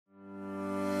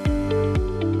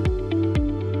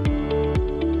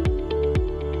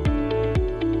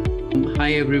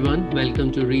Hi everyone, welcome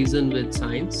to Reason with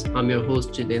Science. I'm your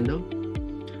host Jitendra.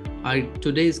 Our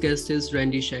today's guest is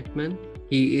Randy Schekman.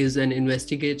 He is an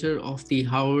investigator of the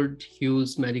Howard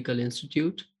Hughes Medical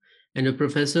Institute and a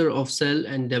professor of cell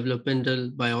and developmental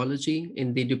biology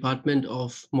in the Department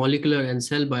of Molecular and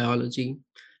Cell Biology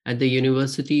at the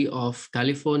University of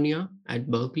California at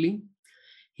Berkeley.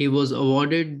 He was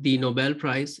awarded the Nobel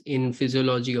Prize in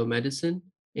Physiology of Medicine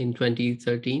in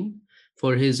 2013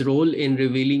 for his role in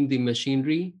revealing the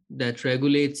machinery that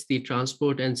regulates the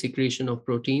transport and secretion of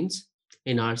proteins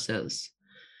in our cells.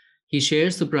 He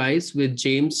shares the prize with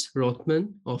James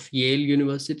Rothman of Yale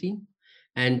University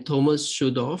and Thomas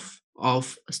Schudoff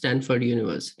of Stanford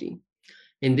University.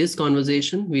 In this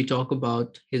conversation, we talk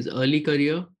about his early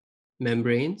career,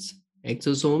 membranes,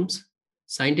 exosomes,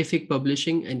 scientific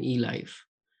publishing, and e-life.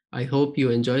 I hope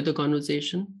you enjoyed the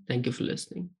conversation. Thank you for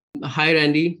listening. Hi,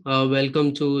 Randy.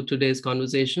 Welcome to today's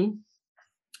conversation.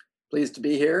 Pleased to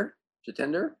be here,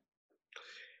 Jitendra.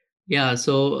 Yeah,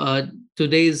 so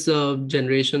today's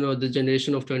generation, or the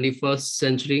generation of 21st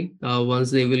century, once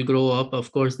they will grow up,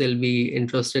 of course, they'll be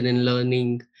interested in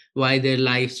learning why their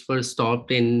lives were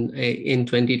stopped in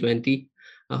 2020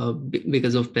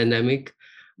 because of pandemic.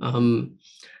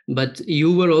 But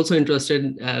you were also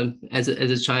interested as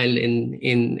a child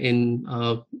in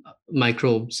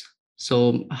microbes.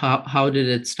 So how did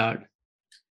it start?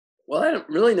 Well, I don't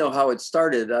really know how it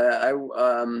started. I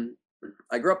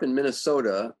grew up in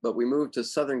Minnesota, but we moved to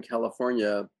Southern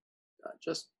California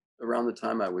just around the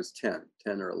time I was 10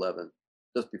 or 11,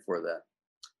 just before that.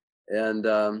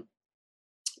 And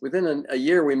within a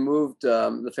year, we moved,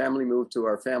 the family moved to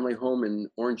our family home in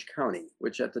Orange County,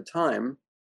 which at the time,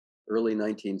 early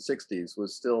 1960s,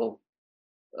 was still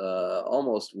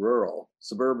almost rural,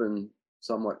 suburban,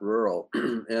 somewhat rural.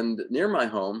 And near my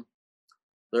home,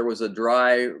 there was a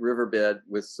dry riverbed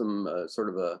with some sort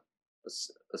of a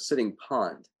sitting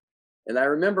pond. And I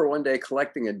remember one day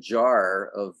collecting a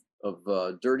jar of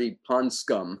dirty pond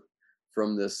scum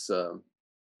from this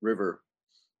river.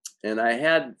 And I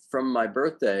had, from my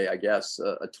birthday, I guess,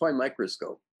 a toy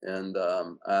microscope. And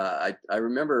I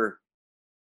remember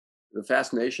the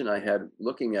fascination I had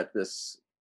looking at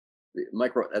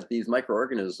these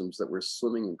microorganisms that were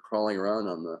swimming and crawling around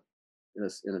on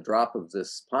in a drop of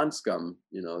this pond scum,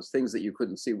 things that you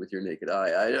couldn't see with your naked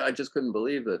eye. I just couldn't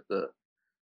believe that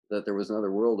that there was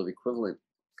another world of equivalent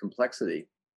complexity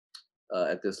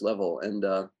at this level.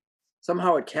 And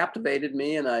somehow it captivated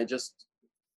me, and I just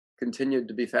continued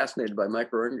to be fascinated by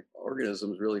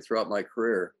microorganisms really throughout my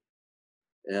career.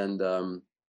 And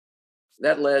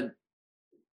that led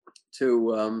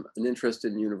to an interest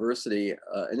in university.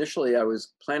 Initially, I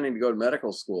was planning to go to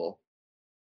medical school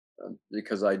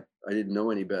because I didn't know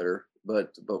any better. But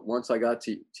once I got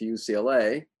to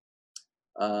UCLA,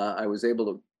 I was able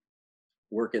to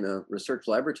work in a research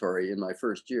laboratory in my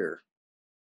first year,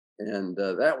 and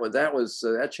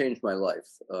that changed my life.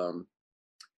 The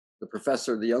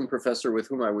young professor with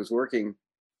whom I was working,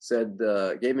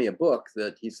 gave me a book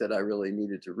that he said I really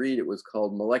needed to read. It was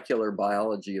called Molecular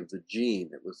Biology of the Gene.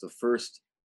 It was the first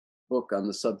book on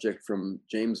the subject from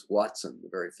James Watson, the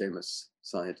very famous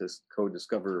scientist,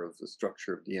 co-discoverer of the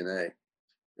structure of DNA.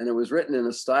 And it was written in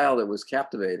a style that was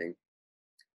captivating.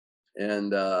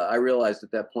 And I realized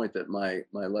at that point that my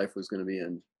life was going to be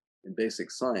in basic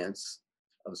science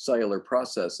of cellular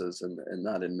processes and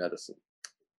not in medicine.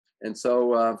 And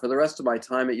so for the rest of my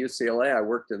time at UCLA, I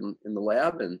worked in the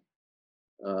lab and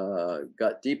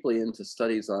got deeply into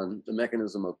studies on the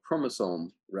mechanism of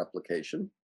chromosome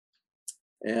replication.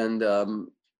 And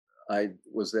I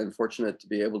was then fortunate to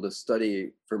be able to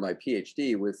study for my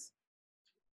PhD with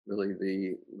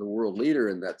really the world leader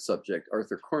in that subject,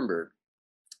 Arthur Kornberg,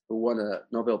 who won a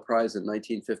Nobel Prize in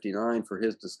 1959 for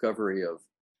his discovery of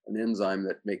an enzyme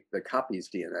that copies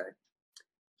DNA.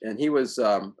 And he was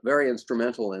very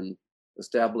instrumental in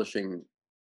establishing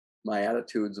my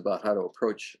attitudes about how to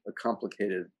approach a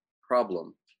complicated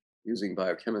problem using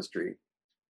biochemistry.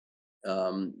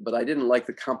 But I didn't like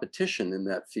the competition in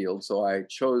that field, so I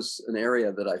chose an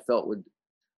area that I felt would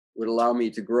allow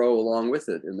me to grow along with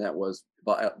it, and that was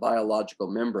biological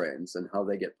membranes and how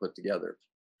they get put together.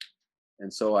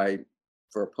 And so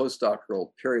for a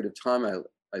postdoctoral period of time,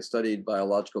 I studied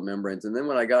biological membranes. And then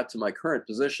when I got to my current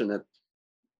position at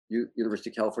University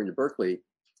of California, Berkeley,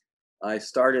 I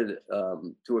started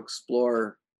to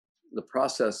explore the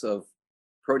process of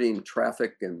protein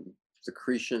traffic and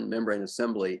secretion, membrane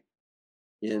assembly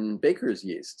in baker's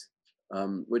yeast,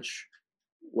 which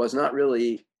was not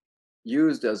really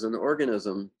used as an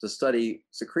organism to study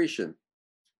secretion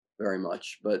very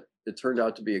much, but it turned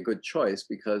out to be a good choice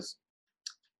because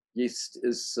yeast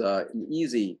is an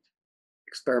easy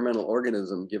experimental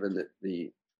organism given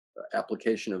the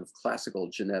application of classical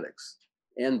genetics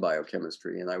and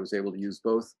biochemistry. And I was able to use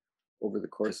both over the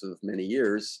course of many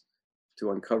years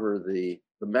to uncover the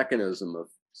mechanism of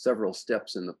several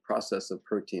steps in the process of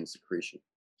protein secretion.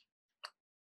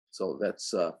 So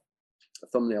that's a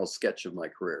thumbnail sketch of my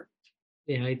career.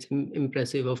 Yeah, it's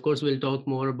impressive. Of course, we'll talk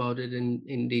more about it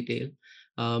in detail.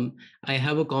 I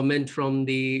have a comment from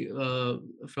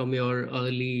from your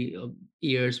early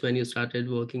years when you started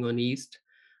working on yeast.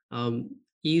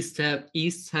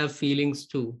 Yeasts have feelings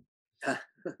too.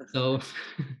 So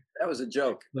that was a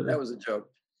joke. That was a joke.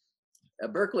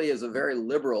 Berkeley is a very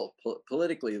liberal,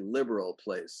 politically liberal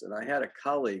place, and I had a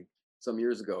colleague some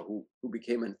years ago who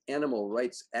became an animal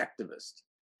rights activist,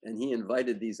 and he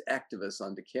invited these activists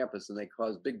onto campus, and they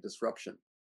caused big disruption.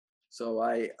 So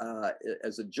I,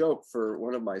 as a joke for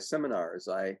one of my seminars,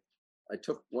 I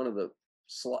took one of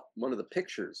the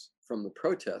pictures from the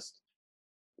protest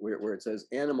where it says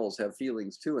animals have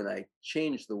feelings too, and I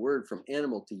changed the word from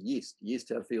animal to yeast. Yeast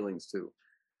have feelings too,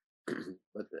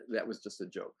 but that was just a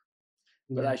joke.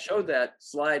 But I showed that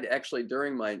slide actually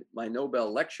during my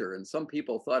Nobel lecture, and some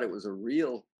people thought it was a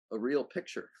real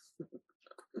picture.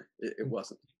 It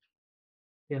wasn't.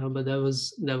 Yeah, but that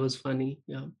was funny.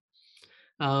 Yeah.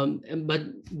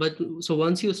 But so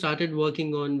once you started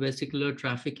working on vesicular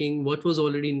trafficking, what was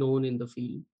already known in the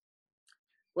field?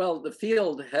 Well, the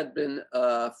field had been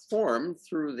formed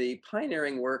through the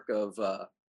pioneering work of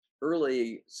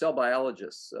early cell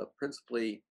biologists,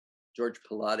 principally George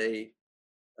Pilate,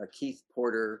 Keith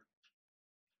Porter,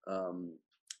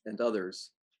 and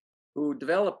others, who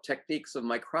developed techniques of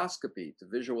microscopy to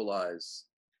visualize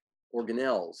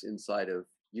organelles inside of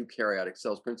eukaryotic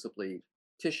cells, principally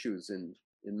tissues in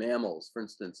mammals, for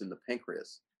instance, in the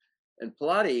pancreas. And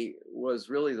Pilate was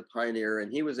really the pioneer,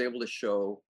 and he was able to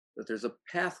show that there's a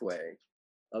pathway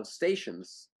of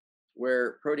stations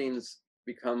where proteins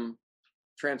become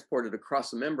transported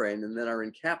across a membrane and then are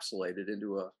encapsulated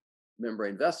into a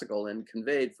membrane vesicle and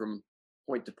conveyed from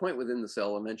point to point within the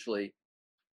cell, eventually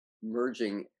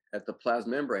merging at the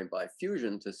plasma membrane by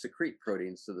fusion to secrete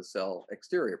proteins to the cell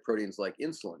exterior, proteins like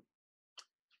insulin.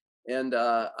 And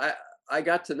I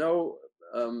got to know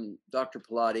Dr.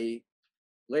 Pilate.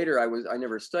 Later, I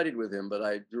never studied with him, but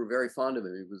I grew very fond of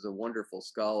him. He was a wonderful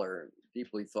scholar,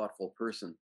 deeply thoughtful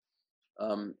person.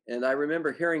 And I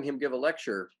remember hearing him give a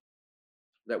lecture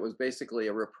that was basically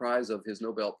a reprise of his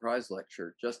Nobel Prize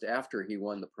lecture just after he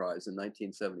won the prize in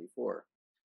 1974.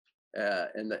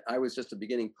 And I was just a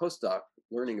beginning postdoc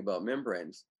learning about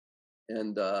membranes.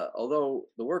 And although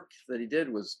the work that he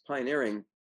did was pioneering,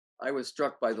 I was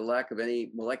struck by the lack of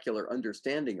any molecular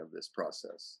understanding of this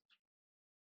process.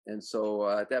 And so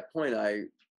at that point, I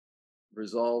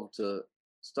resolved to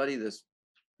study this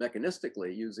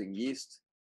mechanistically using yeast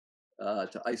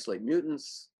to isolate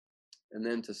mutants, and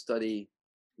then to study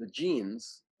the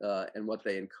genes and what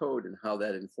they encode and how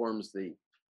that informs the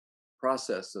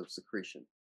process of secretion.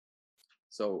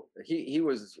 So he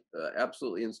was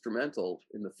absolutely instrumental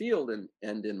in the field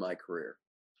and in my career.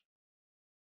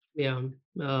 Yeah,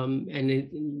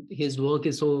 and his work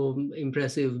is so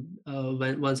impressive.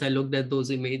 Once I looked at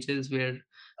those images where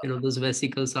those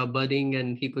vesicles are budding,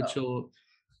 and he could show.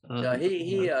 Yeah,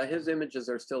 his images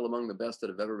are still among the best that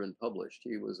have ever been published.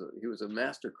 He was a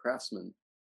master craftsman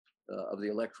of the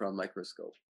electron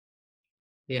microscope.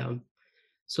 Yeah.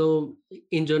 So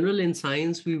in general, in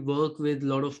science, we work with a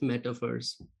lot of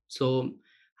metaphors. So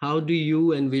how do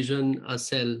you envision a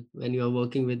cell when you are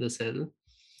working with a cell?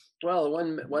 Well,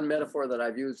 one metaphor that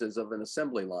I've used is of an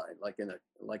assembly line, like in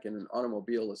an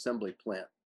automobile assembly plant,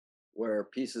 where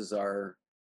pieces are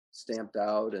stamped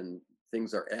out and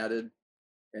things are added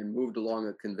and moved along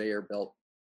a conveyor belt,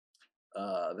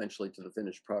 eventually to the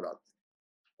finished product.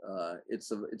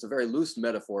 It's a very loose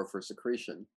metaphor for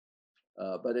secretion,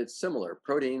 but it's similar.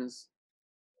 Proteins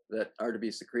that are to be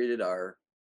secreted are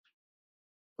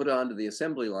put onto the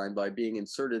assembly line by being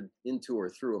inserted into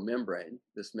or through a membrane.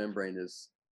 This membrane is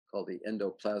called the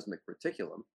endoplasmic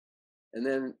reticulum. And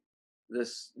then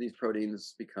these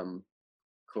proteins become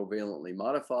covalently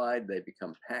modified. They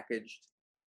become packaged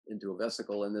into a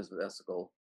vesicle, and this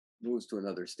vesicle moves to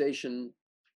another station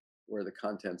where the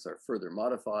contents are further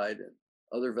modified and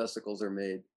other vesicles are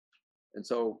made. And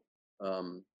so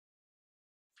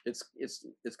it's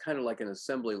kind of like an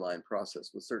assembly line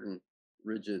process with certain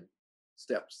rigid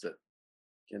steps that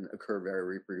can occur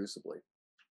very reproducibly.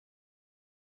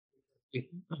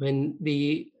 I mean,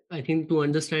 I think to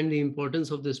understand the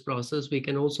importance of this process, we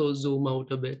can also zoom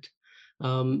out a bit.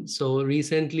 So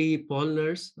recently, Paul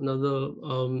Nurse, another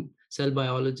cell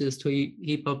biologist,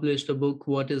 he published a book,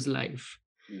 What is Life?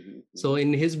 So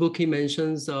in his book, he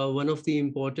mentions one of the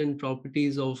important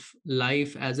properties of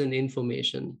life as an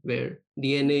information, where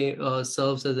DNA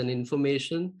serves as an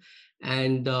information,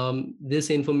 and this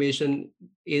information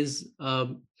is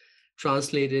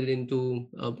translated into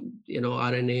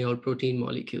RNA or protein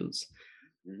molecules.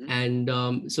 And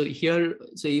so here,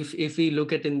 so if we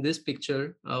look at in this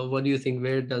picture, what do you think?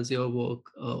 Where does your work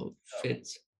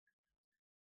fits?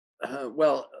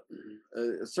 Well,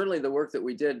 certainly the work that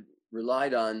we did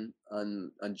relied on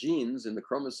genes in the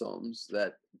chromosomes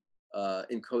that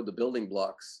encode the building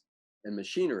blocks and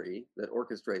machinery that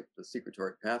orchestrate the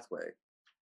secretory pathway.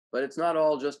 But it's not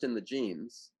all just in the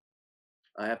genes.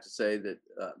 I have to say that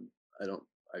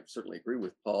I certainly agree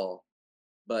with Paul,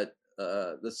 but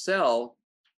the cell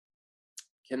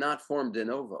cannot form de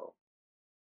novo.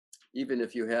 Even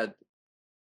if you had,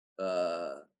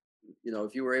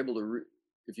 if you were able to,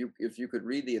 if you could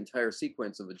read the entire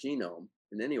sequence of a genome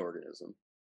in any organism,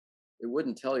 it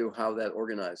wouldn't tell you how that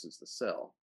organizes the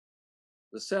cell.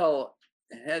 The cell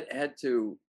had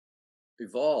to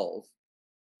evolve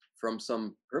from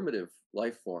some primitive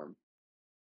life form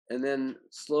and then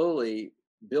slowly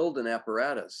build an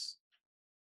apparatus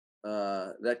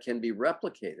that can be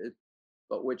replicated,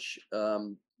 but which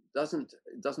doesn't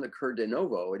occur de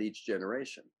novo at each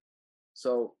generation.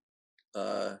 So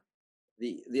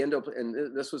the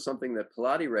and this was something that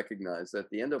Palade recognized, that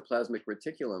the endoplasmic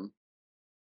reticulum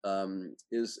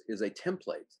is a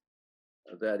template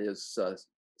that is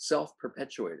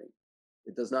self-perpetuating.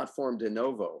 It does not form de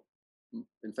novo.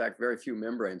 In fact, very few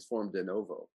membranes form de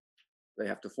novo. They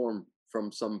have to form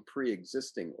from some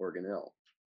pre-existing organelle.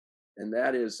 And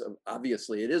that is,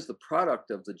 obviously, it is the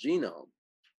product of the genome,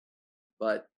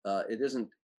 but it isn't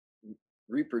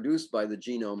reproduced by the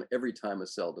genome every time a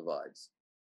cell divides.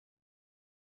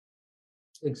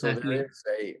 Exactly.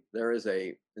 So there is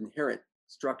a inherent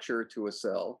structure to a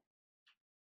cell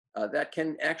that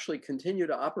can actually continue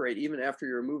to operate even after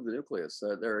you remove the nucleus.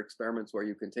 There are experiments where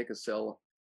you can take a cell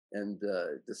and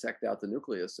dissect out the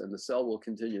nucleus, and the cell will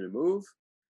continue to move,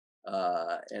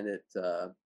 and it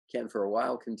can for a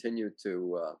while continue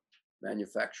to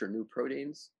manufacture new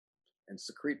proteins and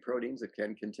secrete proteins. It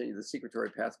can continue. The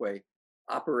secretory pathway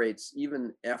operates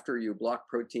even after you block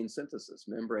protein synthesis.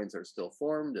 Membranes are still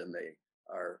formed, and they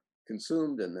are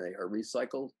consumed, and they are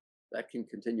recycled. That can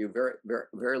continue very, very,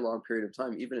 very long period of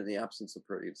time, even in the absence of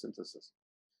protein synthesis.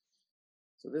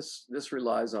 So this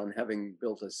relies on having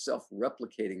built a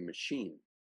self-replicating machine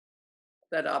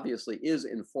that obviously is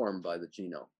informed by the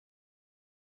genome.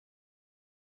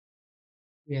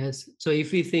 Yes. So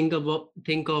if we think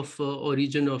of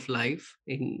origin of life,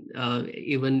 in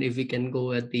even if we can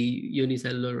go at the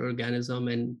unicellular organism,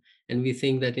 and we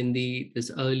think that in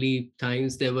this early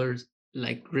times there were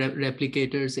like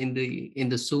replicators in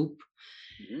the soup.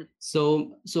 Mm-hmm.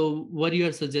 So what you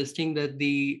are suggesting, that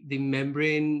the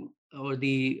membrane or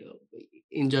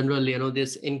in general,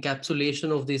 this encapsulation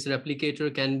of this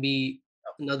replicator can be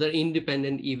another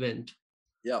independent event.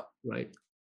 Yeah. Right.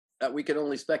 We can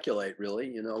only speculate,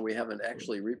 really. We haven't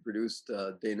actually reproduced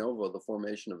de novo the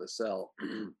formation of a cell.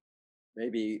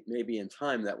 maybe in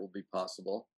time that will be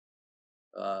possible.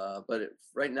 But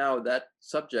right now, that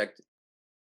subject,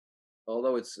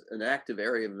 although it's an active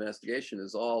area of investigation,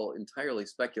 is all entirely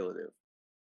speculative.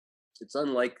 It's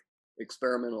unlike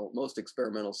most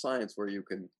experimental science, where you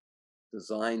can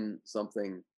design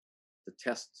something to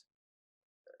test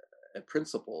a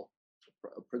principle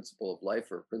of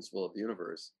life or a principle of the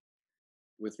universe.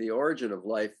 With the origin of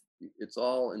life, it's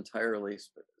all entirely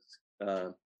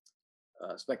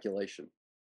speculation.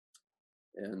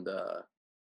 And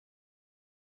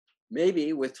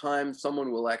maybe with time,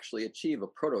 someone will actually achieve a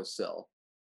protocell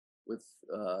with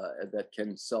that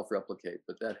can self-replicate,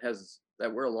 but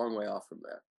that we're a long way off from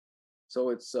that. So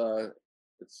it's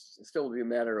still will be a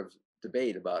matter of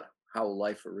debate about how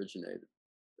life originated.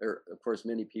 There are, of course,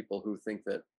 many people who think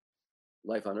that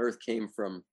life on Earth came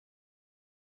from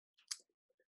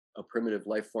a primitive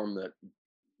life form that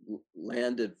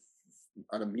landed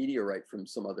on a meteorite from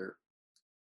some other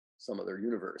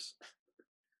universe.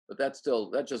 But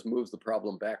that just moves the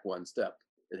problem back one step.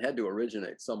 It had to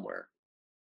originate somewhere.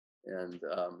 And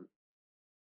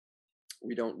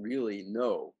we don't really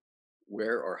know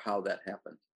where or how that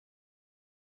happened.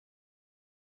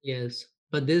 Yes,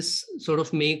 but this sort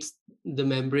of makes the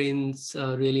membranes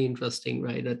really interesting,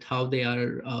 right? That how they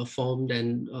are formed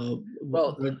and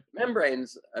well,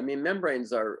 membranes. I mean,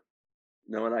 membranes are,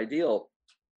 an ideal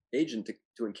agent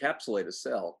to encapsulate a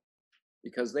cell,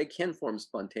 because they can form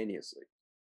spontaneously.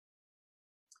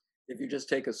 If you just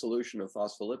take a solution of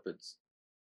phospholipids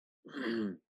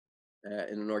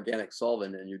in an organic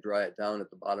solvent and you dry it down at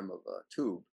the bottom of a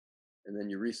tube, and then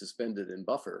you resuspend it in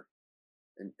buffer,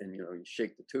 and you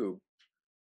shake the tube,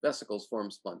 vesicles form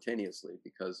spontaneously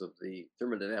because of the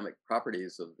thermodynamic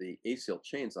properties of the acyl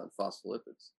chains on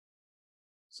phospholipids.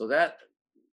 So that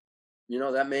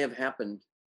that may have happened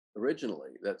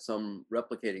originally, that some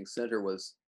replicating center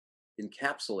was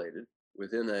encapsulated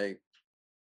within a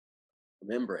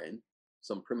membrane,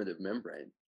 some primitive membrane,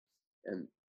 and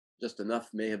just enough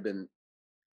may have been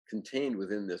contained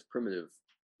within this primitive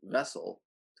vessel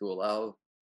to allow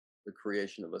the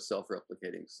creation of a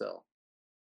self-replicating cell.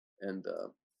 And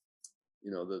the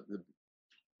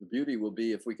beauty will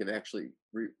be if we can actually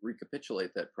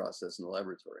recapitulate that process in the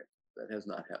laboratory. That has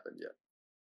not happened yet.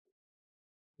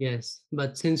 Yes,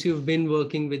 but since you've been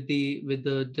working with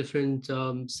the different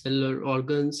cellular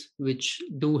organs which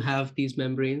do have these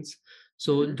membranes,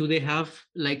 so do they have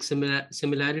like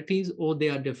similarities or they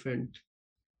are different?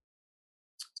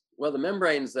 Well, the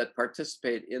membranes that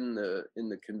participate in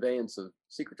the conveyance of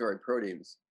secretory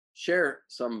proteins share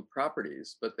some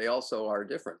properties, but they also are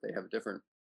different. They have different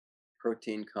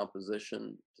protein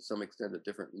composition, to some extent a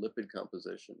different lipid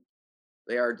composition.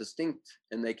 They are distinct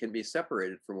and they can be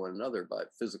separated from one another by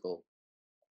physical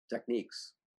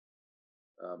techniques,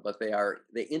 but they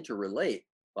interrelate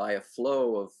by a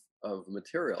flow of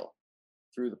material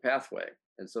through the pathway,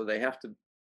 and so they have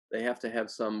to have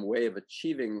some way of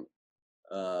achieving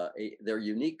their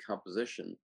unique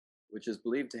composition, which is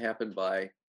believed to happen by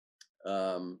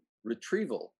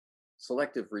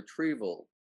selective retrieval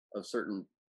of certain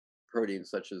proteins,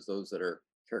 such as those that are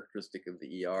characteristic of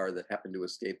the ER that happen to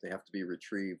escape. They have to be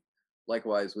retrieved.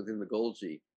 Likewise, within the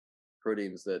Golgi,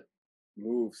 proteins that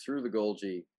move through the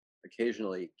Golgi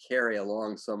occasionally carry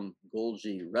along some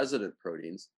Golgi resident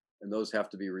proteins, and those have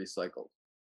to be recycled.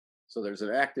 So there's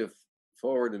an active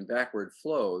forward and backward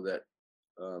flow that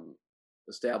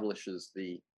establishes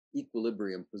the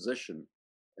equilibrium position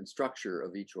and structure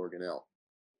of each organelle.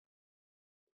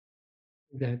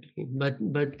 Exactly, but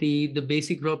the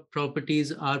basic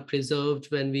properties are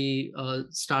preserved when we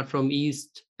start from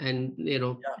yeast and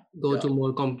go to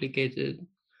more complicated.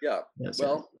 Yeah.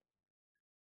 Well,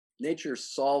 nature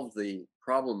solved the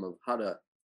problem of how to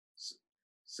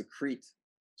secrete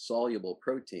soluble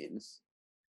proteins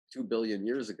 2 billion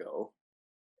years ago,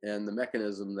 and the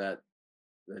mechanism that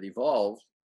evolved,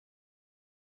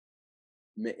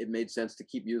 it made sense to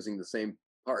keep using the same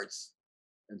parts,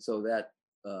 and so that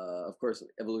of course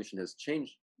evolution has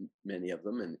changed many of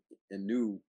them, and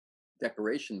new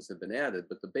decorations have been added,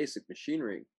 but the basic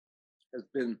machinery has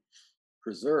been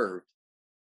preserved,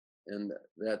 and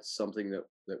that's something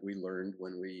that we learned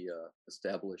when we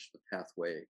established the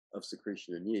pathway of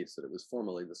secretion in yeast, that it was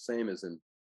formally the same as in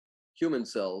human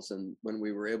cells, and when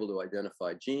we were able to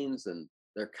identify genes and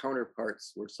their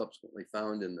counterparts were subsequently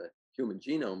found in the human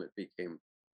genome, it became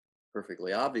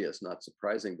perfectly obvious, not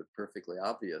surprising, but perfectly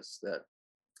obvious, that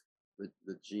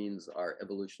the genes are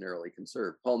evolutionarily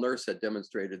conserved. Paul Nurse had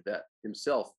demonstrated that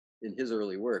himself in his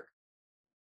early work,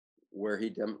 where he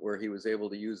was able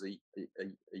to use a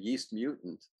yeast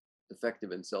mutant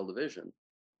defective in cell division,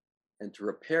 and to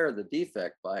repair the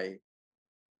defect by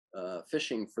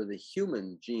fishing for the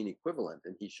human gene equivalent.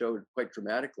 And he showed quite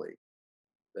dramatically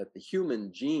that the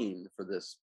human gene for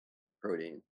this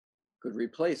protein could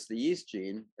replace the yeast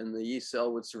gene, and the yeast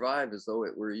cell would survive as though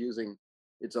it were using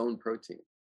its own protein.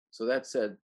 So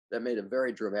that made a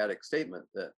very dramatic statement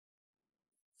that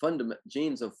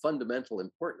genes of fundamental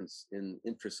importance in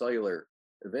intracellular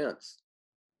events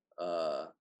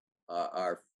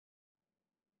are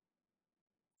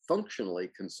functionally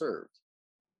conserved.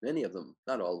 Many of them,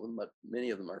 not all of them, but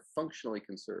many of them are functionally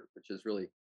conserved, which is really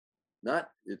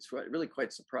it's really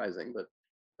quite surprising, but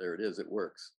there it is, it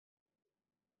works.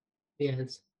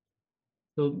 Yes.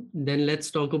 So then let's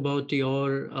talk about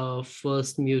your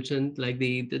first mutant, like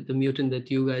the mutant that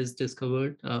you guys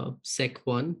discovered,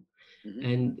 SEC1.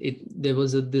 And there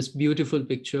was this beautiful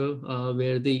picture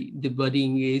where the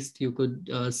budding yeast, you could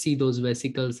see those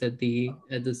vesicles at the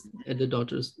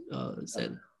daughter's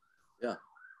cell. Yeah.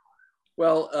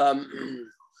 Well,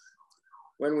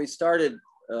 when we started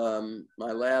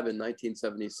my lab in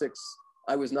 1976,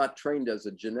 I was not trained as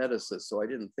a geneticist, so I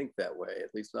didn't think that way,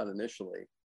 at least not initially.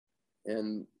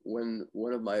 And when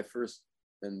one of my first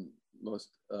and most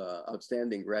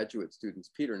outstanding graduate students,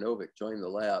 Peter Novick, joined the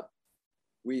lab,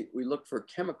 we looked for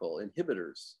chemical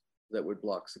inhibitors that would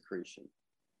block secretion,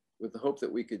 with the hope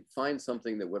that we could find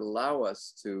something that would allow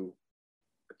us to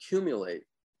accumulate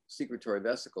secretory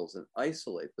vesicles and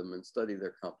isolate them and study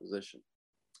their composition.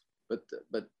 But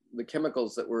the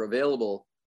chemicals that were available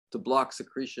to block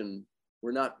secretion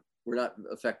were not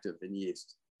effective in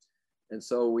yeast. And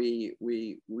so we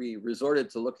resorted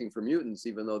to looking for mutants,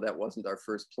 even though that wasn't our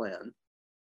first plan.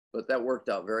 But that worked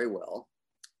out very well.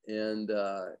 And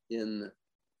in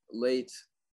late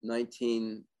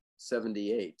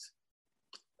 1978,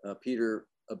 Peter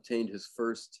obtained his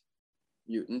first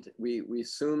mutant. We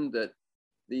assumed that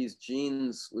these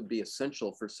genes would be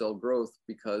essential for cell growth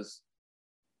because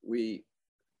we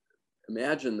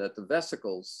imagine that the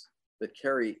vesicles that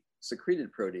carry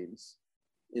secreted proteins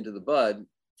into the bud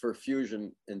for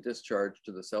fusion and discharge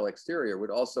to the cell exterior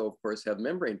would also, of course, have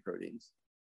membrane proteins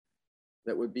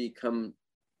that would become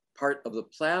part of the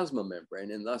plasma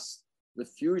membrane, and thus the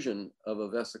fusion of a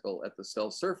vesicle at the cell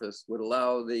surface would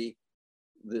allow the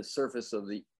surface of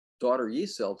the daughter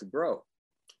yeast cell to grow.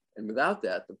 And without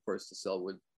that, of course, the cell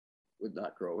would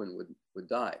not grow and would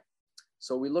die.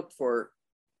 So we looked for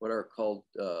what are called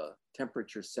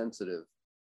temperature sensitive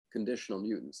conditional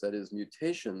mutants, that is,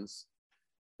 mutations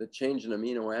that change an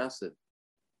amino acid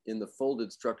in the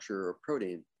folded structure of a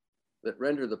protein that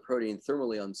render the protein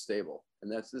thermally unstable.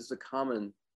 And this is a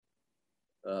common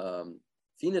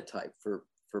phenotype for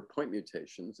point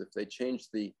mutations. If they change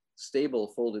the stable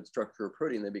folded structure of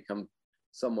protein, they become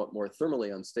somewhat more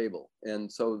thermally unstable.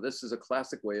 And so this is a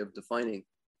classic way of defining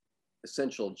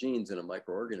essential genes in a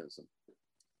microorganism.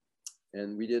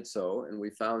 And we did so, and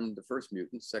we found the first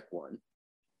mutant, SEC1.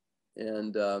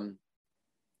 And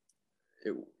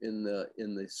in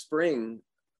the spring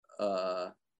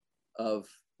of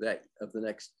the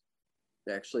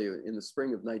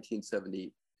spring of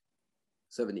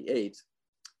 1978,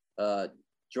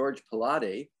 George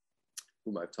Palade,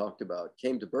 whom I've talked about,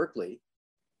 came to Berkeley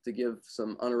to give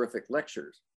some honorific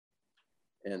lectures.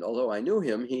 And although I knew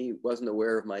him, he wasn't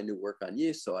aware of my new work on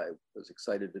yeast, so I was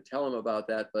excited to tell him about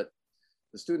that. But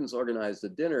the students organized a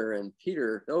dinner, and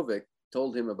Peter Novick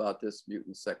told him about this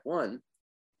mutant SEC1,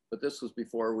 but this was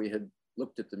before we had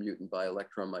looked at the mutant by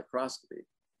electron microscopy.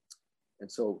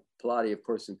 And so Palade, of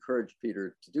course, encouraged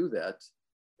Peter to do that.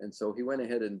 And so he went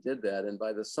ahead and did that. And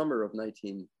by the summer of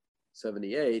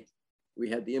 1978, we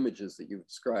had the images that you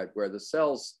described, where the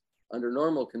cells under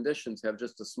normal conditions have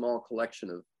just a small collection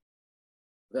of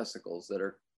vesicles that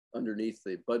are underneath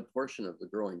the bud portion of the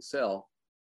growing cell.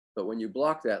 But when you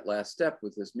block that last step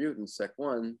with this mutant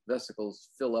SEC1, vesicles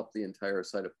fill up the entire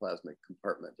cytoplasmic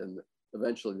compartment, and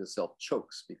eventually the cell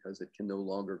chokes because it can no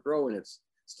longer grow and it's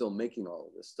still making all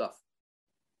of this stuff.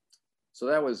 So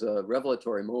that was a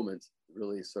revelatory moment,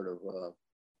 really sort of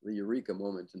the eureka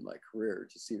moment in my career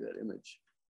to see that image.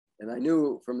 And I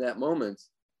knew from that moment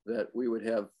that we would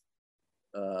have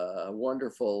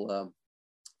wonderful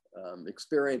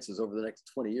experiences over the next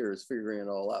 20 years figuring it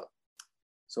all out.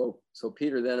 So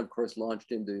Peter then, of course,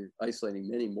 launched into isolating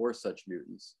many more such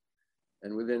mutants.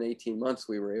 And within 18 months,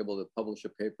 we were able to publish a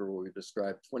paper where we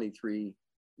described 23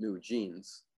 new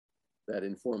genes that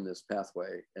inform this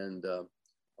pathway. And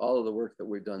all of the work that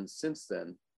we've done since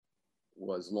then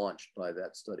was launched by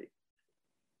that study.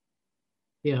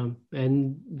 Yeah,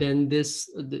 and then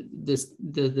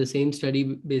the same study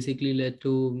basically led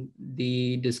to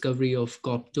the discovery of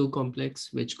COP2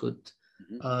 complex, which could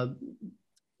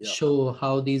show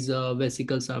how these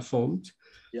vesicles are formed.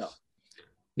 Yeah.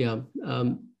 Yeah.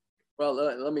 Well,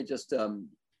 let me just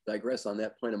digress on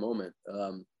that point a moment.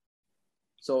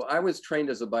 So I was trained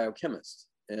as a biochemist,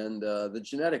 and the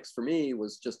genetics for me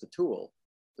was just a tool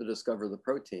to discover the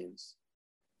proteins.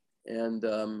 And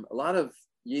a lot of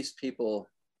yeast people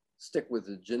stick with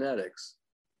the genetics,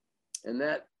 and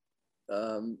that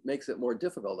makes it more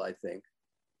difficult, I think,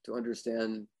 to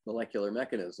understand molecular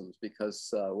mechanisms,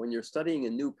 because when you're studying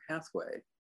a new pathway,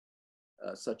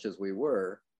 such as we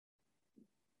were,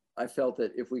 I felt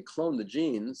that if we clone the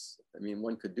genes, I mean,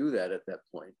 one could do that at that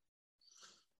point,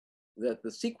 that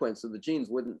the sequence of the genes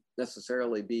wouldn't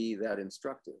necessarily be that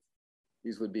instructive.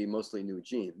 These would be mostly new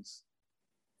genes,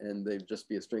 and they'd just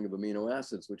be a string of amino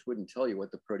acids, which wouldn't tell you what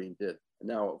the protein did.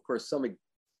 Now, of course,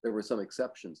 there were some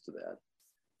exceptions to that,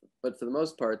 but for the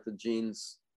most part, the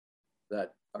genes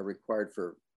that are required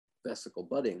for vesicle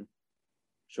budding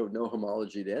showed no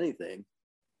homology to anything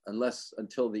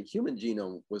until the human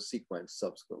genome was sequenced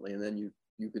subsequently. And then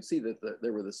you could see that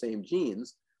there were the same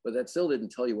genes, but that still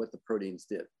didn't tell you what the proteins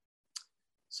did.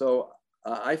 So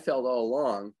I felt all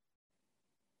along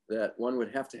that one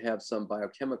would have to have some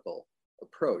biochemical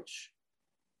approach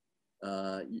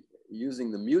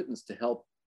using the mutants to help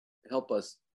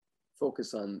us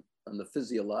focus on the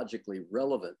physiologically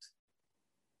relevant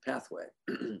pathway.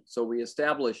 So we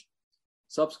established,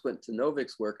 subsequent to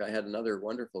Novick's work, I had another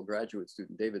wonderful graduate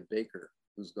student, David Baker,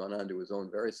 who's gone on to his own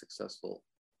very successful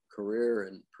career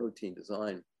in protein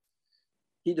design.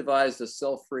 he devised a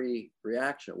cell-free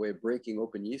reaction, a way of breaking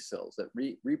open yeast cells that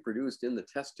reproduced in the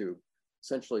test tube,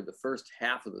 essentially the first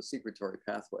half of the secretory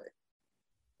pathway.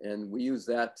 And we use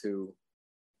that to,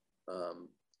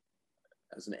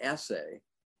 as an assay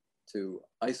to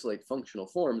isolate functional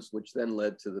forms, which then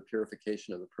led to the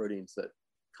purification of the proteins that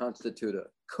constitute a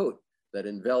coat that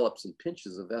envelops and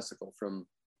pinches a vesicle from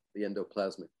the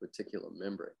endoplasmic reticulum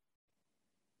membrane.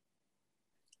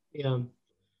 Yeah.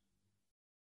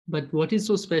 But what is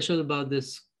so special about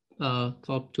this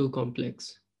COP2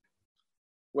 complex?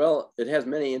 Well, it has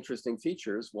many interesting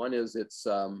features. One is it's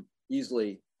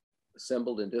easily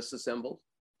assembled and disassembled.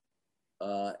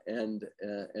 And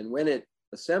when it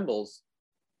assembles,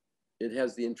 it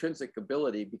has the intrinsic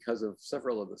ability, because of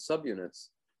several of the subunits,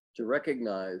 to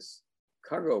recognize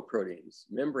cargo proteins,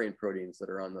 membrane proteins that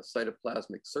are on the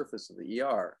cytoplasmic surface of the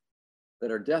ER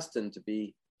that are destined to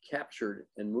be captured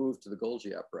and moved to the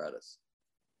Golgi apparatus.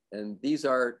 And these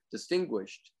are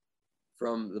distinguished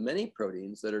from the many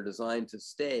proteins that are designed to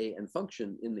stay and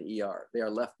function in the ER. They are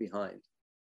left behind.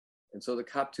 And so the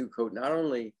COP2 coat not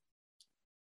only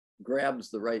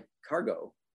grabs the right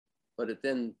cargo, but it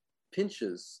then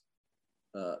pinches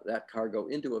that cargo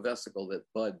into a vesicle that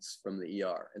buds from the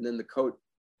ER. And then the coat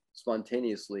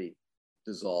spontaneously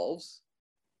dissolves,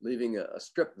 leaving a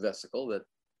strip vesicle that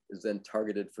is then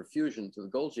targeted for fusion to the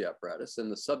Golgi apparatus,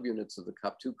 and the subunits of the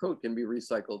COP2 coat can be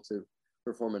recycled to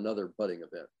perform another budding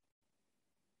event.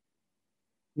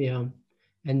 Yeah.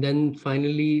 And then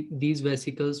finally, these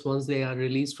vesicles, once they are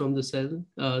released from the cell,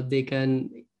 they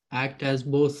can act as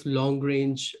both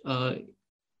long-range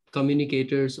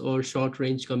communicators or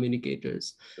short-range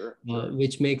communicators, Sure.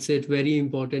 which makes it very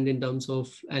important in terms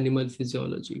of animal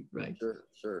physiology, right?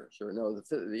 Sure. No,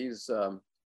 these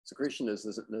secretion is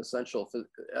an essential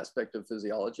aspect of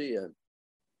physiology, and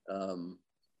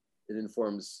it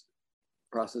informs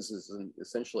processes in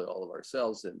essentially all of our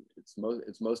cells, and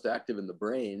it's most active in the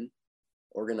brain,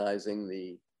 organizing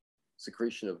the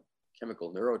secretion of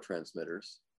chemical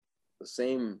neurotransmitters. The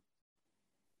same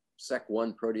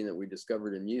SEC1 protein that we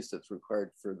discovered in yeast that's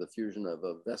required for the fusion of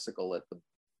a vesicle at the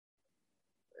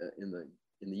in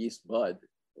the yeast bud,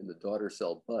 in the daughter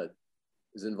cell bud,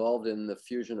 is involved in the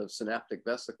fusion of synaptic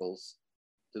vesicles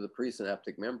to the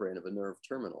presynaptic membrane of a nerve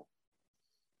terminal.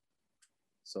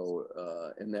 So,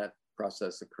 and that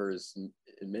process occurs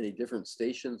in many different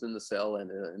stations in the cell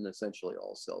and in essentially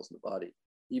all cells in the body.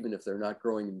 Even if they're not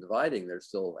growing and dividing, they're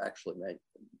still actually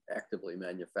actively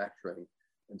manufacturing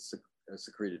and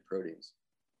secreted proteins.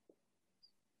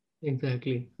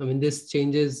 Exactly. I mean, this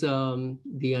changes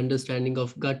the understanding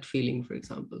of gut feeling, for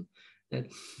example. That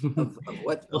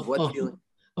Of what feeling?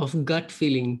 Of gut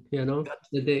feeling, you know,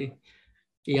 that they,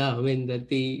 yeah, I mean, that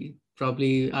the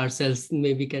probably our cells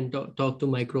maybe can talk to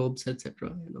microbes,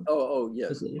 etc. You know. Oh,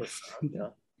 yes, of course.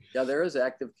 Yeah, there is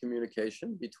active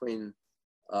communication between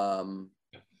the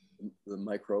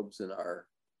microbes in our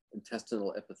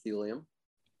intestinal epithelium,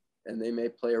 and they may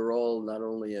play a role not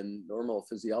only in normal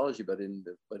physiology, but in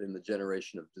the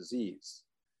generation of disease.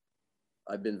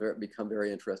 I've become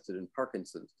very interested in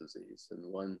Parkinson's disease,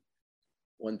 and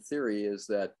one theory is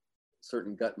that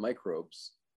certain gut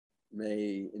microbes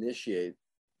may initiate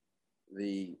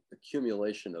the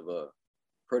accumulation of a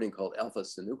protein called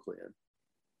alpha-synuclein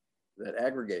that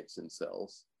aggregates in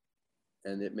cells,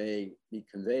 and it may be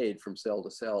conveyed from cell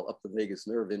to cell up the vagus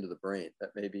nerve into the brain.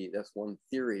 That's one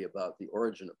theory about the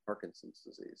origin of Parkinson's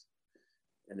disease.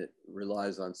 And it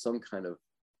relies on some kind of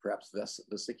perhaps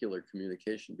vesicular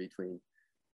communication between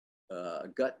a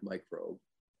gut microbe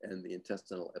and the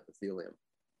intestinal epithelium.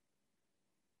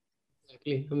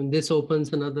 Exactly. I mean, this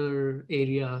opens another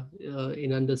area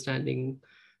in understanding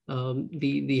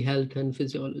the health and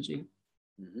physiology.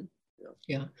 Mm-hmm.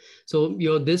 Yeah. So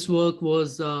this work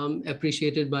was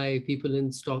appreciated by people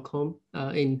in Stockholm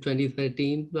in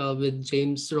 2013 with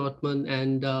James Rothman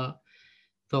and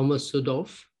Thomas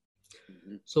Sudoff.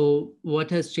 Mm-hmm. So what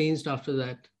has changed after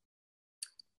that?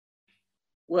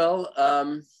 Well,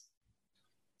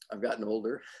 I've gotten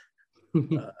older.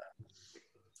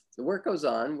 The work goes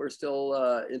on. We're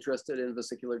still interested in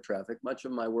vesicular traffic. Much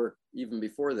of my work, even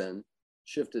before then,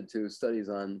 shifted to studies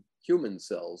on human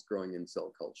cells growing in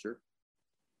cell culture.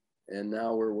 And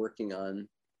now we're working on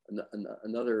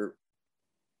another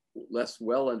less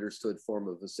well understood form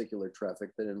of vesicular traffic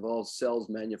that involves cells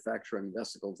manufacturing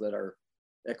vesicles that are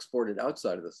exported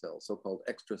outside of the cell, so-called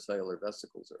extracellular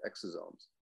vesicles or exosomes.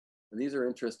 And these are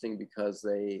interesting because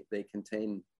they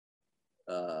contain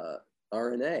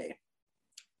RNA.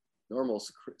 Normal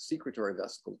secretory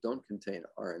vesicles don't contain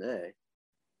RNA,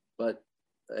 but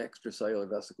extracellular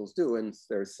vesicles do. And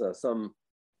there's some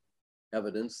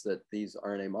evidence that these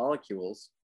RNA molecules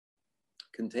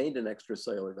contained in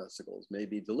extracellular vesicles may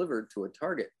be delivered to a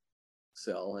target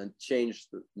cell and change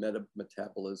the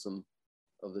metabolism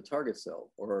of the target cell,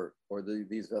 or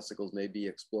these vesicles may be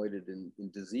exploited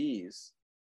in disease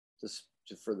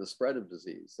for the spread of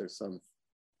disease. There's some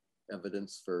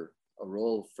evidence for a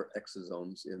role for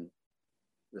exosomes in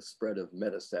the spread of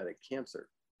metastatic cancer.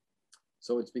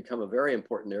 So it's become a very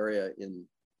important area in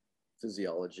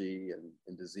physiology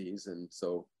and disease. And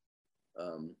so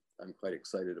I'm quite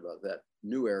excited about that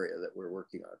new area that we're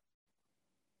working on.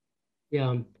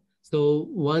 Yeah. So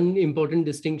one important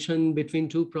distinction between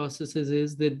two processes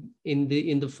is that in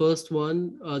the first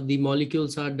one, the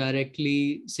molecules are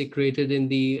directly secreted in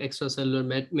the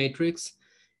extracellular matrix.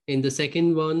 In the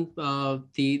second one,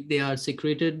 they are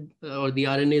secreted, or the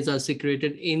RNAs are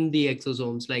secreted in the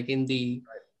exosomes, like in the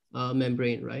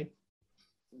membrane, right?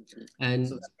 And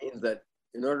so that means that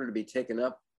in order to be taken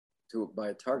up by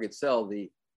a target cell, the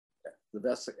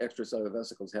extracellular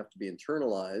vesicles have to be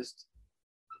internalized,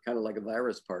 kind of like a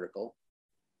virus particle.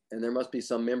 And there must be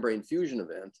some membrane fusion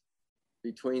event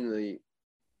between the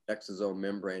exosome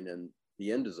membrane and the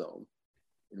endosome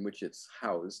in which it's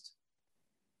housed,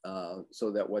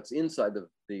 so that what's inside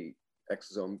the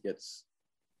exosome gets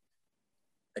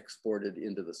exported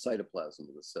into the cytoplasm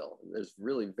of the cell. And there's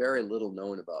really very little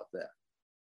known about that.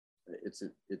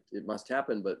 It must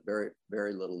happen, but very,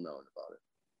 very little known about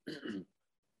it.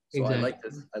 So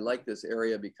exactly. I like this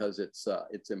area because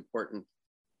it's important,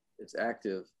 it's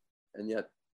active, and yet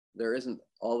there isn't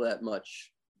all that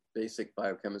much basic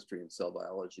biochemistry and cell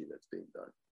biology that's being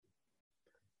done.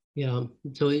 Yeah.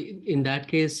 So in that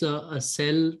case, a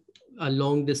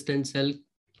long distance cell,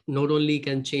 not only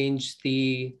can change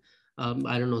the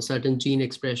I don't know, certain gene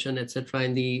expression, etc.,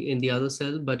 in the other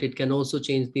cell, but it can also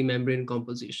change the membrane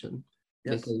composition.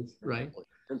 Yes, because, right? In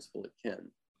principle, it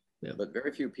can. Yeah. But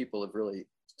very few people have really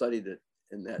studied it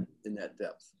in that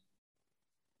depth.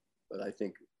 But I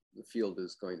think the field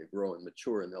is going to grow and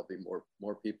mature, and there'll be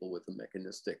more people with a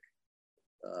mechanistic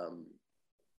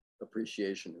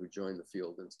appreciation who join the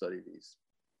field and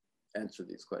answer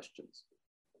these questions.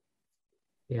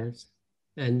 Yes,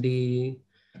 and the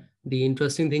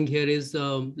interesting thing here is,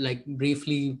 like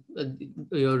briefly,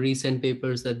 your recent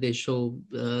papers that they show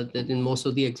that in most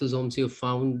of the exosomes you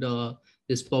found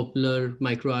this popular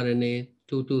microRNA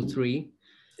 223,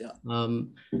 yeah.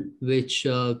 Which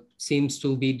seems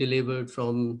to be delivered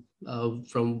from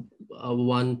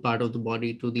one part of the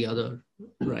body to the other,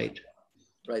 right?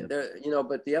 Right there,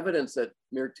 but the evidence that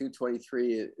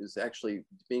miR-223 is actually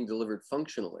being delivered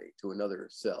functionally to another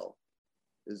cell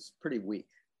is pretty weak.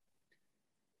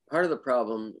 Part of the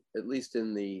problem, at least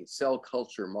in the cell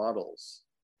culture models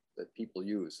that people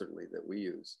use, certainly that we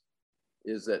use,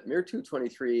 is that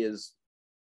miR-223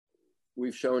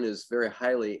 we've shown is very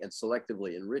highly and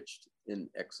selectively enriched in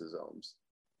exosomes.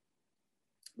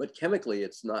 But chemically,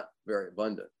 it's not very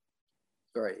abundant,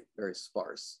 very, very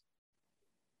sparse.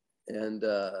 And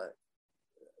it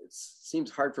seems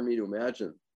hard for me to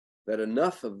imagine that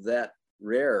enough of that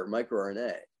rare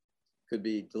microRNA could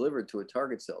be delivered to a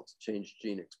target cell to change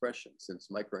gene expression, since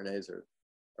microRNAs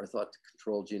are thought to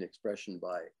control gene expression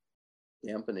by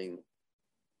dampening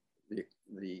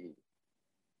the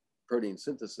protein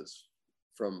synthesis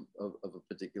of a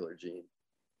particular gene.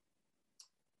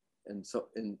 And so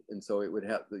it would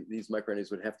have, these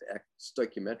microRNAs would have to act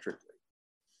stoichiometrically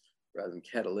rather than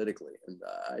catalytically. And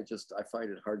I find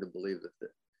it hard to believe that.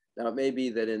 Now, it may be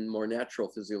that in more natural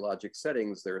physiologic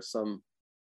settings, there are some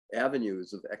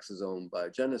avenues of exosome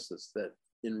biogenesis that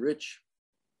enrich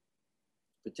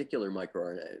particular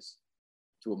microRNAs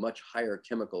to a much higher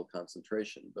chemical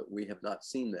concentration, but we have not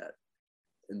seen that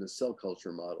in the cell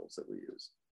culture models that we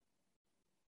use.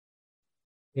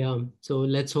 Yeah, so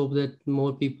let's hope that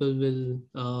more people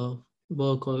will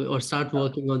work on or start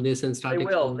working on this and start.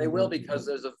 They will, because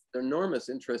there's an enormous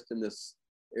interest in this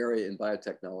area in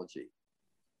biotechnology.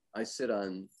 I sit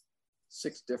on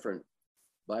 6 different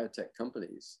biotech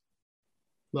companies.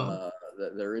 Wow.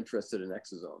 That are interested in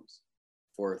exosomes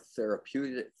for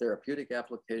therapeutic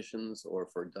applications or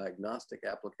for diagnostic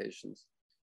applications.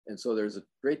 And so there's a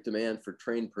great demand for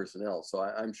trained personnel. So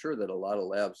I'm sure that a lot of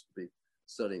labs will be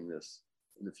studying this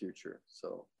in the future.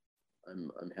 So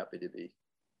I'm happy to be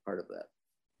part of that.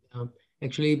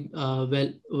 Actually,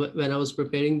 when I was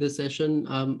preparing this session,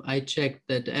 I checked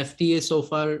that FDA so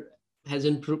far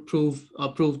hasn't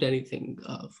approved anything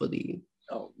for the.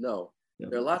 Oh, no. Yeah.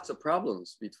 There are lots of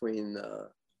problems between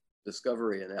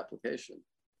discovery and application.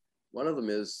 One of them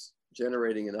is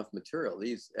generating enough material.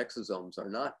 These exosomes are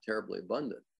not terribly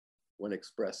abundant when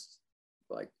expressed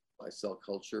by cell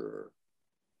culture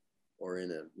or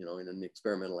in a, in an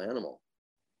experimental animal.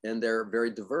 And they're very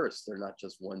diverse. They're not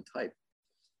just one type.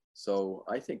 So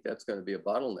I think that's going to be a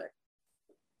bottleneck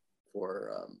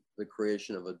for the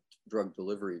creation of a drug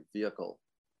delivery vehicle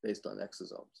based on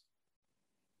exosomes.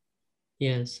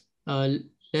 Yes.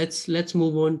 Let's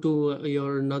move on to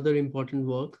your another important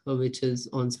work, which is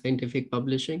on scientific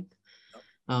publishing.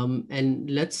 And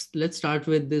let's start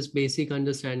with this basic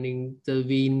understanding that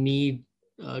we need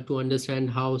to understand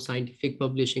how scientific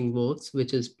publishing works,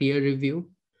 which is peer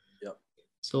review. Yep.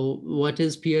 So what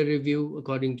is peer review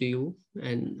according to you,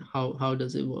 and how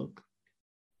does it work?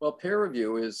 Well, peer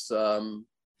review is the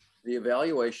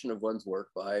evaluation of one's work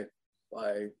by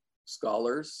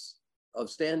scholars of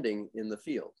standing in the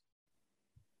field.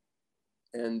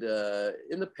 And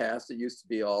in the past, it used to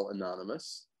be all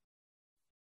anonymous,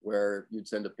 where you'd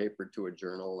send a paper to a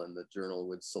journal and the journal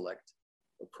would select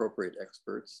appropriate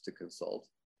experts to consult.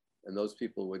 And those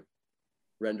people would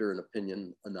render an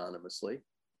opinion anonymously.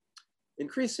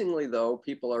 Increasingly, though,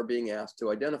 people are being asked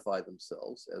to identify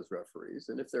themselves as referees.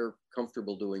 And if they're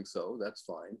comfortable doing so, that's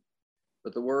fine.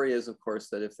 But the worry is, of course,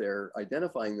 that if they're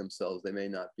identifying themselves, they may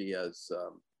not be as,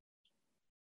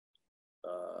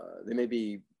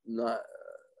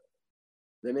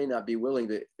 they may not be willing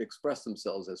to express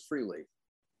themselves as freely.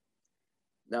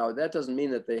 Now, that doesn't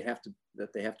mean that they have to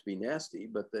be nasty,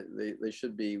 but that they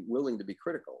should be willing to be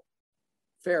critical,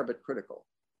 fair but critical.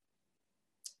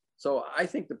 So I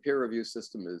think the peer review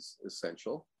system is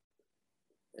essential,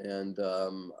 and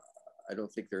I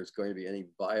don't think there's going to be any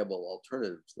viable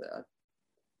alternative to that.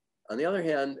 On the other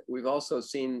hand, we've also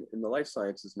seen in the life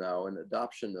sciences now an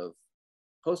adoption of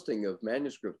posting of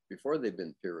manuscripts before they've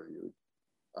been peer reviewed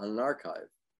on an archive.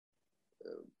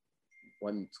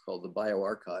 One's called the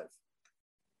bioRxiv.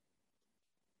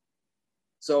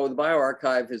 So the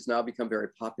bioRxiv has now become very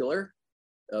popular,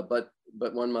 but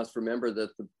one must remember that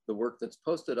the work that's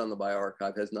posted on the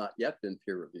bioRxiv has not yet been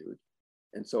peer reviewed.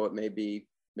 And so it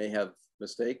may have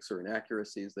mistakes or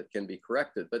inaccuracies that can be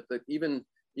corrected, but even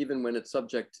when it's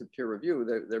subject to peer review,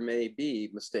 there may be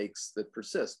mistakes that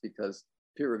persist because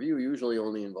peer review usually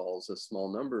only involves a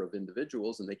small number of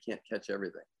individuals and they can't catch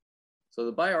everything. So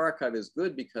the bioRxiv is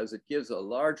good because it gives a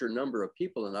larger number of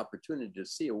people an opportunity to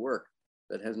see a work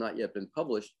that has not yet been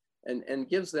published and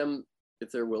gives them, if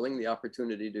they're willing, the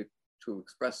opportunity to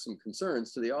express some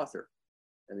concerns to the author.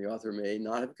 And the author may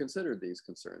not have considered these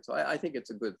concerns. So I think it's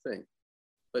a good thing.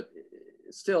 But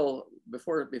still,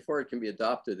 before it can be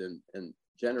adopted and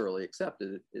generally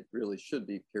accepted, it really should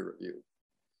be peer reviewed.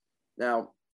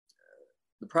 Now,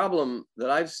 the problem that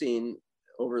I've seen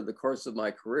over the course of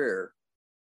my career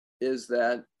is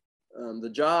that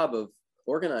the job of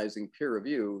organizing peer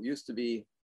review used to be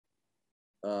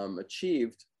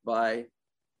achieved by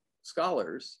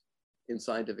scholars in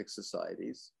scientific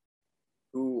societies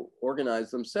who organize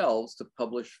themselves to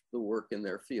publish the work in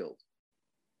their field.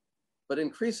 But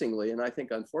increasingly, and I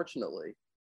think unfortunately,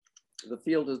 the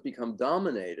field has become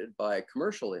dominated by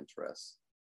commercial interests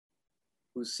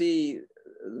who see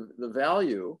the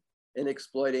value in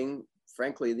exploiting,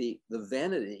 frankly, the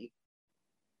vanity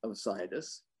of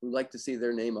scientists who like to see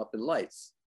their name up in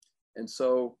lights. And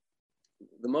so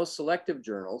the most selective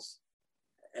journals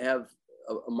have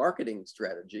a marketing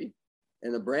strategy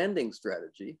and a branding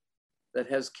strategy that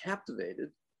has captivated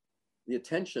the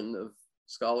attention of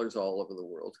scholars all over the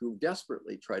world who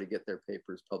desperately try to get their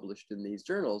papers published in these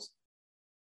journals.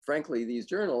 Frankly, these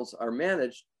journals are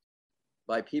managed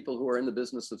by people who are in the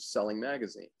business of selling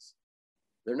magazines.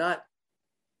 They're not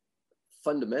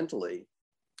fundamentally,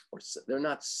 or they're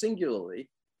not singularly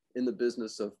in the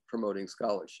business of promoting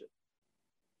scholarship.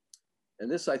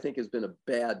 And this, I think, has been a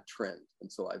bad trend.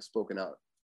 And so I've spoken out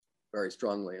very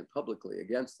strongly and publicly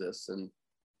against this. And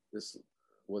this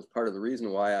was part of the reason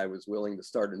why I was willing to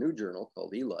start a new journal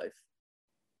called eLife,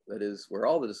 that is where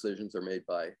all the decisions are made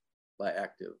by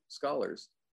active scholars.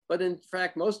 But in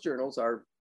fact, most journals are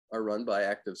run by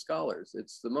active scholars.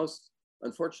 It's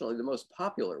unfortunately, the most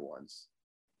popular ones,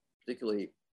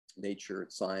 particularly Nature,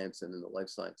 Science, and in the life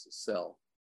sciences Cell,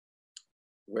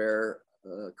 where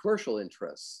commercial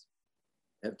interests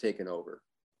have taken over.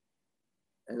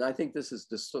 And I think this has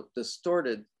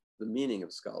distorted the meaning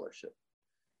of scholarship.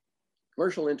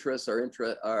 Commercial interests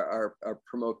are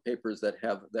promote papers that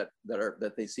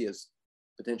they see as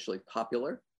potentially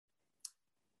popular.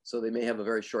 So they may have a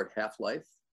very short half-life.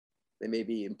 They may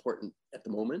be important at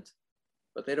the moment,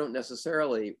 but they don't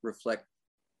necessarily reflect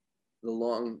the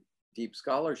long, deep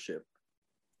scholarship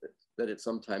that it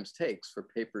sometimes takes for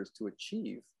papers to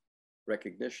achieve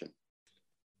recognition.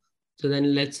 So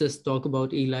then let's just talk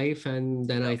about eLife, and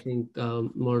then I think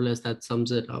more or less that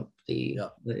sums it up.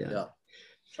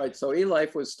 Right. So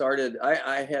eLife was started.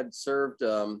 I had served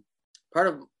part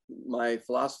of my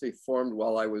philosophy formed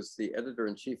while I was the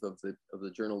editor-in-chief of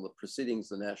the journal, The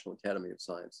Proceedings of the National Academy of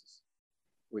Sciences,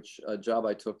 which a job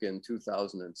I took in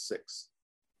 2006.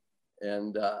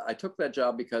 And I took that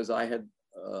job because I had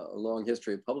a long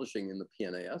history of publishing in the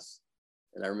PNAS.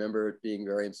 And I remember it being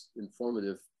very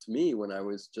informative to me when I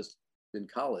was just in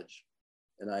college.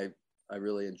 And I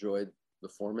really enjoyed the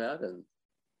format and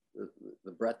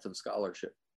the breadth of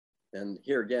scholarship. And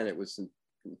here again, it was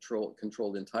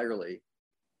controlled entirely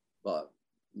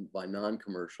by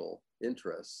non-commercial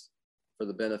interests for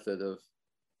the benefit of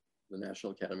the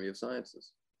National Academy of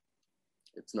Sciences.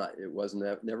 It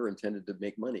wasn't never intended to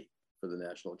make money for the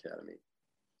National Academy.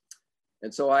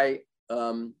 And so I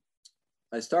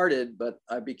started, but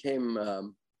I became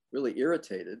really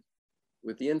irritated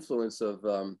with the influence of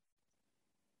a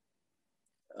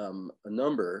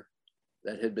number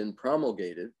that had been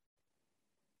promulgated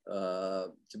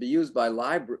to be used by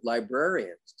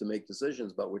librarians to make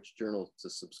decisions about which journal to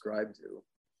subscribe to.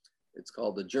 It's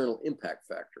called the Journal Impact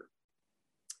Factor.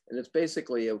 And it's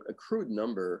basically a crude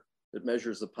number that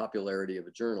measures the popularity of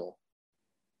a journal.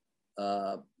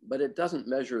 But it doesn't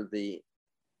measure the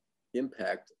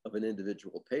impact of an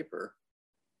individual paper.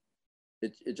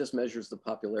 It just measures the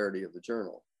popularity of the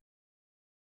journal.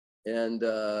 And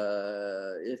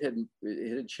it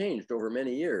had changed over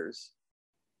many years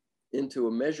into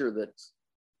a measure that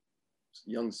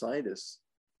young scientists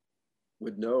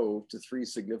would know to 3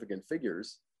 significant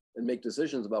figures and make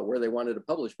decisions about where they wanted to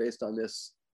publish based on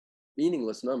this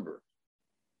meaningless number.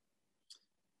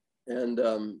 And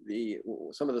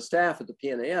some of the staff at the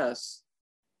PNAS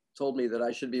told me that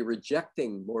I should be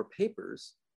rejecting more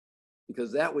papers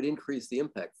because that would increase the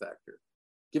impact factor,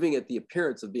 giving it the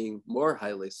appearance of being more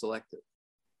highly selective.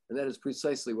 And that is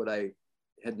precisely what I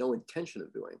had no intention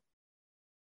of doing.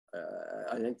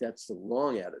 I think that's the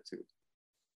wrong attitude.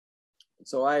 And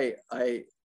so I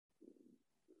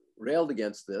railed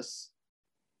against this,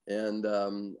 and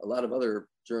a lot of other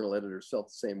journal editors felt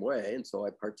the same way. And so I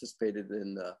participated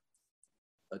in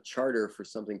a charter for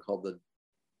something called the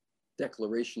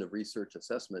Declaration of Research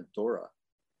Assessment, DORA,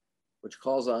 which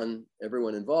calls on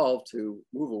everyone involved to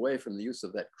move away from the use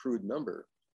of that crude number.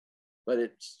 But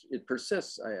it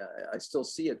persists. I still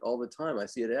see it all the time. I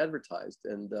see it advertised,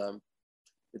 and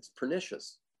it's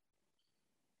pernicious.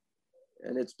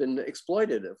 And it's been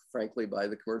exploited, frankly, by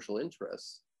the commercial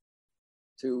interests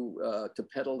to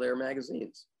peddle their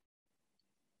magazines.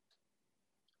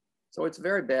 So it's a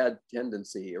very bad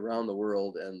tendency around the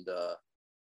world, and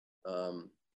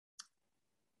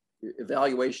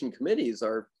evaluation committees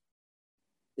are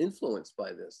influenced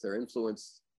by this. They're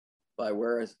influenced by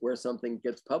where something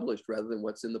gets published rather than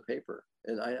what's in the paper.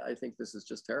 And I think this is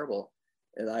just terrible.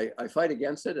 And I fight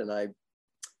against it. And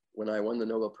when I won the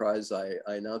Nobel Prize, I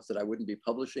announced that I wouldn't be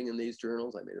publishing in these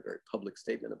journals. I made a very public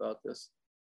statement about this.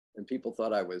 And people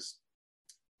thought I was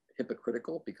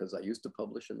hypocritical because I used to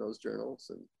publish in those journals.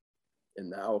 And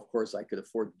now, of course, I could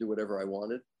afford to do whatever I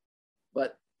wanted.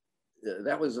 But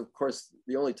that was, of course,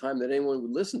 the only time that anyone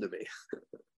would listen to me.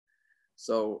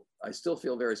 So I still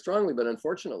feel very strongly, but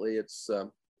unfortunately, it's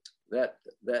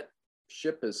that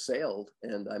ship has sailed,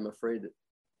 and I'm afraid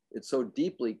it's so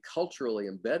deeply culturally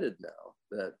embedded now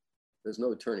that there's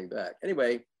no turning back.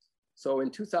 Anyway, so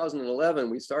in 2011,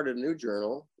 we started a new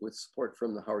journal with support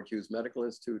from the Howard Hughes Medical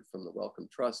Institute, from the Wellcome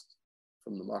Trust,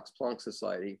 from the Max Planck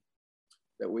Society,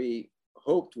 that we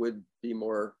hoped would be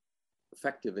more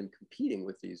effective in competing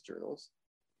with these journals.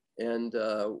 And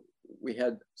we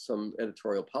had some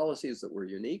editorial policies that were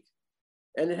unique,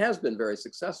 and it has been very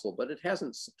successful, but it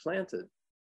hasn't supplanted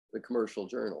the commercial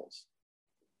journals.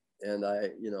 And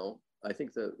I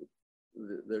think that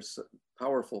there's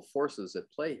powerful forces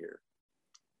at play here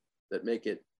that make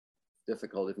it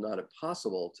difficult, if not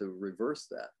impossible, to reverse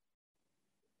that.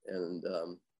 And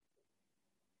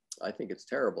I think it's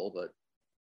terrible, but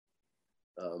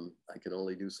I can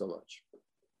only do so much.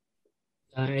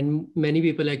 And many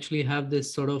people actually have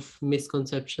this sort of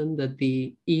misconception that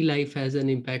the eLife has an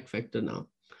impact factor now.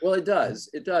 Well, it does,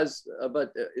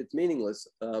 but it's meaningless.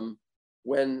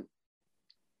 When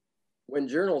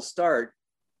journals start,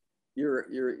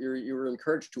 you're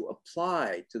encouraged to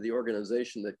apply to the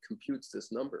organization that computes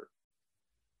this number.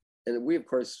 And we, of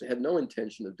course, had no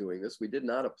intention of doing this. We did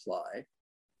not apply,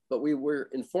 but we were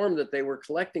informed that they were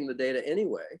collecting the data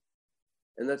anyway,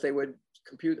 and that they would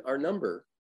compute our number.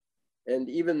 And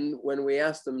even when we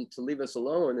asked them to leave us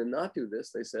alone and not do this,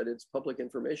 they said, it's public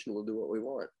information, we'll do what we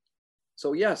want.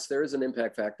 So yes, there is an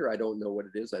impact factor. I don't know what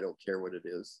it is. I don't care what it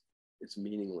is. It's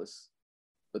meaningless.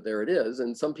 but there it is.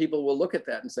 And some people will look at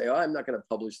that and say, oh, I'm not going to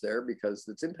publish there because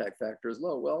its impact factor is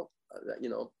low. Well, you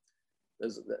know,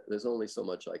 there's only so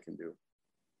much I can do.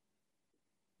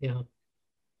 Yeah.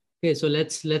 Okay, so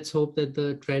let's hope that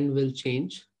the trend will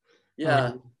change.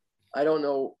 Yeah, I don't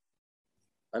know.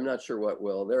 I'm not sure what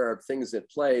will. There are things at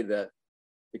play that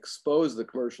expose the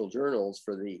commercial journals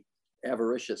for the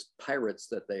avaricious pirates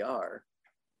that they are,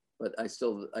 but I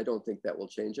don't think that will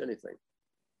change anything.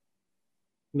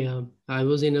 Yeah, I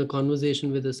was in a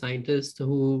conversation with a scientist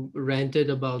who ranted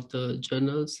about the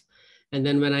journals. And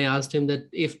then when I asked him that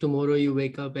if tomorrow you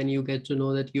wake up and you get to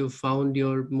know that you found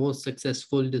your most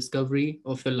successful discovery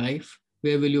of your life,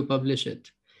 where will you publish it?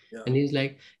 Yeah. And he's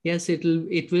like, yes, it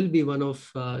will be one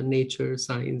of Nature,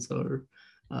 Science, or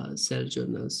Cell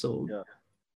journals. So yeah,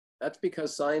 that's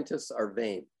because scientists are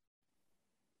vain.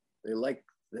 They like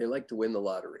to win the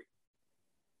lottery.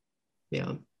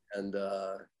 Yeah. And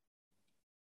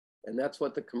that's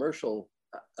what the commercial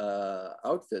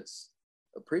outfits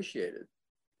appreciated.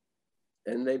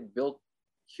 And they built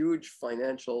huge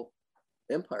financial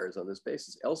empires on this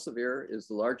basis. Elsevier is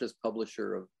the largest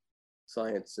publisher of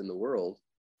science in the world,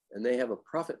 and they have a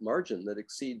profit margin that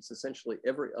exceeds essentially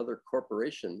every other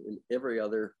corporation in every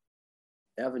other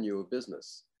avenue of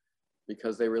business,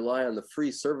 because they rely on the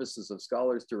free services of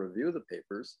scholars to review the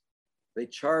papers. They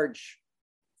charge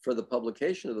for the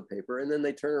publication of the paper, and then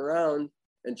they turn around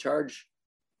and charge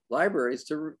libraries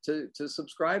to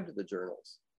subscribe to the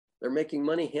journals. They're making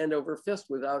money hand over fist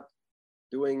without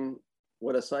doing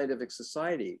what a scientific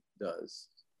society does.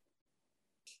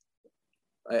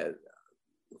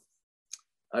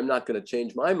 I'm not going to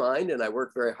change my mind, and I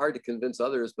work very hard to convince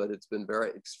others, but it's been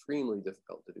extremely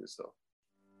difficult to do so.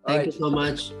 Thank you so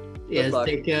much. Yes, luck.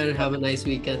 take care. Have a nice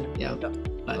weekend. Yeah.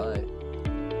 Bye. Bye.